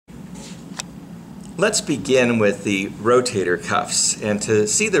Let's begin with the rotator cuffs. And to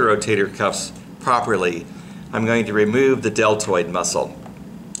see the rotator cuffs properly, I'm going to remove the deltoid muscle.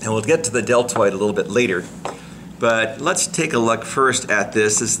 And we'll get to the deltoid a little bit later. But let's take a look first at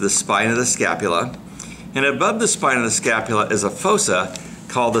this. This is the spine of the scapula. And above the spine of the scapula is a fossa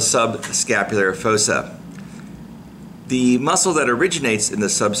called the subscapular fossa. The muscle that originates in the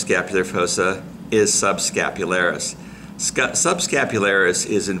subscapular fossa is subscapularis. Subscapularis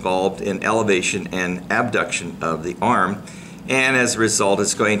is involved in elevation and abduction of the arm, and as a result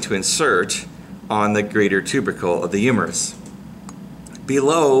it's going to insert on the greater tubercle of the humerus.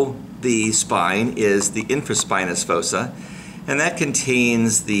 Below the spine is the infraspinous fossa, and that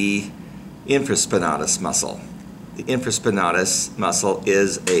contains the infraspinatus muscle. The infraspinatus muscle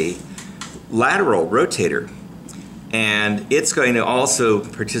is a lateral rotator, and it's going to also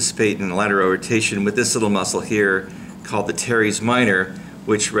participate in lateral rotation with this little muscle here called the Teres Minor,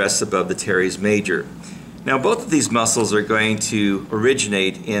 which rests above the Teres Major. Now both of these muscles are going to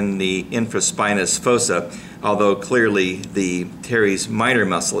originate in the infraspinous fossa, although clearly the Teres Minor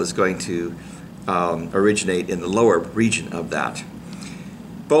muscle is going to originate in the lower region of that.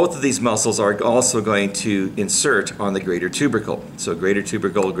 Both of these muscles are also going to insert on the greater tubercle. So greater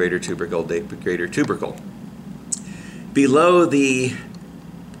tubercle, greater tubercle, greater tubercle. Below the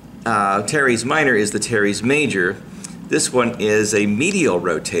Teres Minor is the Teres Major. This one is a medial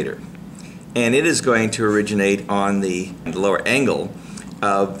rotator, and it is going to originate on the lower angle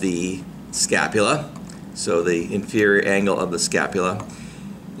of the scapula, so the inferior angle of the scapula,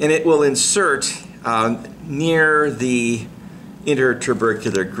 and it will insert near the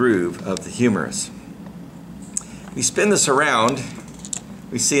intertubercular groove of the humerus. We spin this around,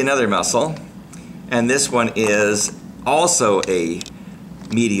 we see another muscle, and this one is also a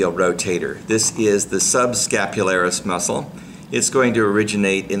medial rotator. This is the Subscapularis muscle. It's going to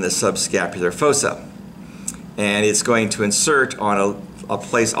originate in the subscapular fossa, and it's going to insert on a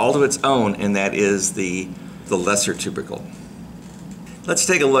place all to its own, and that is the lesser tubercle. Let's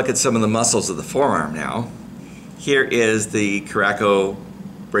take a look at some of the muscles of the forearm now. Here is the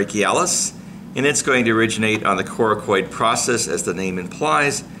Brachialis, and it's going to originate on the coracoid process, as the name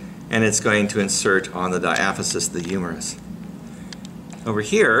implies, and it's going to insert on the diaphysis of the humerus. Over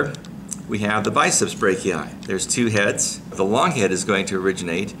here, we have the Biceps Brachii. There's two heads. The long head is going to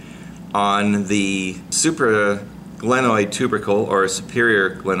originate on the supraglenoid tubercle, or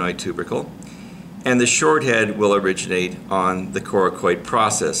superior glenoid tubercle, and the short head will originate on the coracoid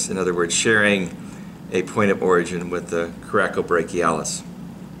process, in other words, sharing a point of origin with the coracobrachialis.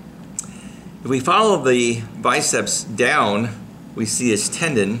 If we follow the biceps down, we see his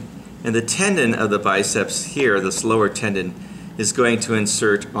tendon, and the tendon of the biceps here, this lower tendon, is going to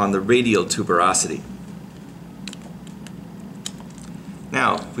insert on the radial tuberosity.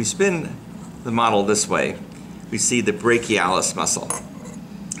 Now, if we spin the model this way, we see the brachialis muscle.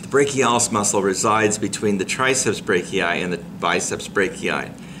 The brachialis muscle resides between the triceps brachii and the biceps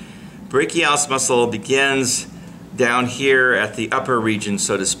brachii. Brachialis muscle begins down here at the upper region,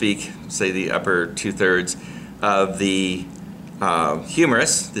 so to speak, say the upper 2/3 of the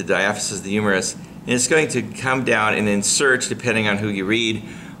humerus, the diaphysis of the humerus, and it's going to come down and insert, depending on who you read,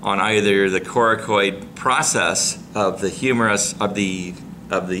 on either the coracoid process of the humerus of the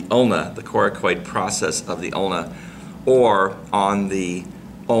ulna, the coracoid process of the ulna, or on the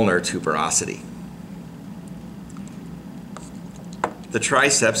ulnar tuberosity. The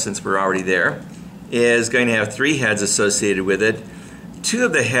triceps, since we're already there, is going to have three heads associated with it. Two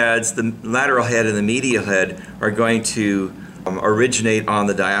of the heads, the lateral head and the medial head, are going to originate on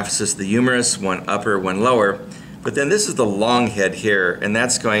the diaphysis of the humerus, one upper, one lower. But then this is the long head here, and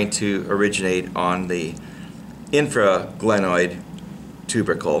that's going to originate on the infraglenoid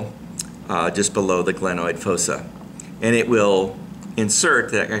tubercle, just below the glenoid fossa. And it will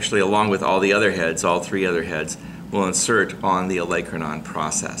insert, actually along with all the other heads, all three other heads, will insert on the olecranon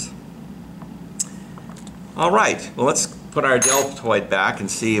process. All right, well, let's put our deltoid back and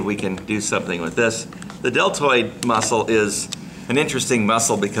see if we can do something with this. The deltoid muscle is an interesting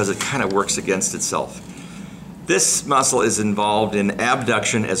muscle because it kind of works against itself. This muscle is involved in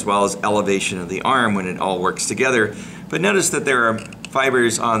abduction as well as elevation of the arm when it all works together. But notice that there are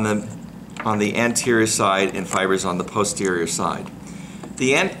fibers on the anterior side and fibers on the posterior side.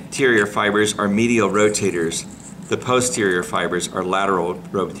 The anterior fibers are medial rotators. The posterior fibers are lateral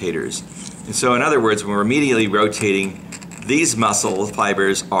rotators. And so in other words, when we're medially rotating, these muscle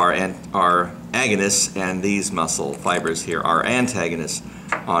fibers are agonists, and these muscle fibers here are antagonists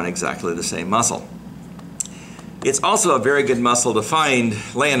on exactly the same muscle. It's also a very good muscle to find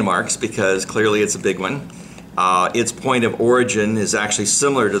landmarks because clearly it's a big one, Its point of origin is actually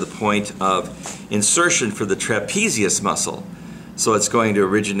similar to the point of insertion for the trapezius muscle. So it's going to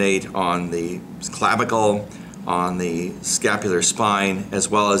originate on the clavicle, on the scapular spine, as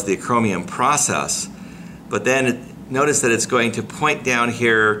well as the acromion process. But then notice that it's going to point down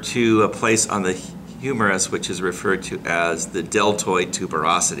here to a place on the humerus, which is referred to as the deltoid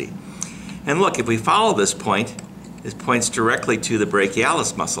tuberosity. And look, if we follow this point, it points directly to the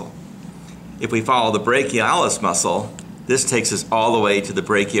brachialis muscle. If we follow the brachialis muscle, this takes us all the way to the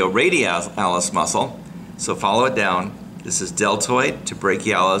brachioradialis muscle. So follow it down. This is deltoid to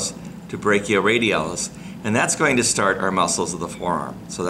brachialis to brachioradialis. And that's going to start our muscles of the forearm. So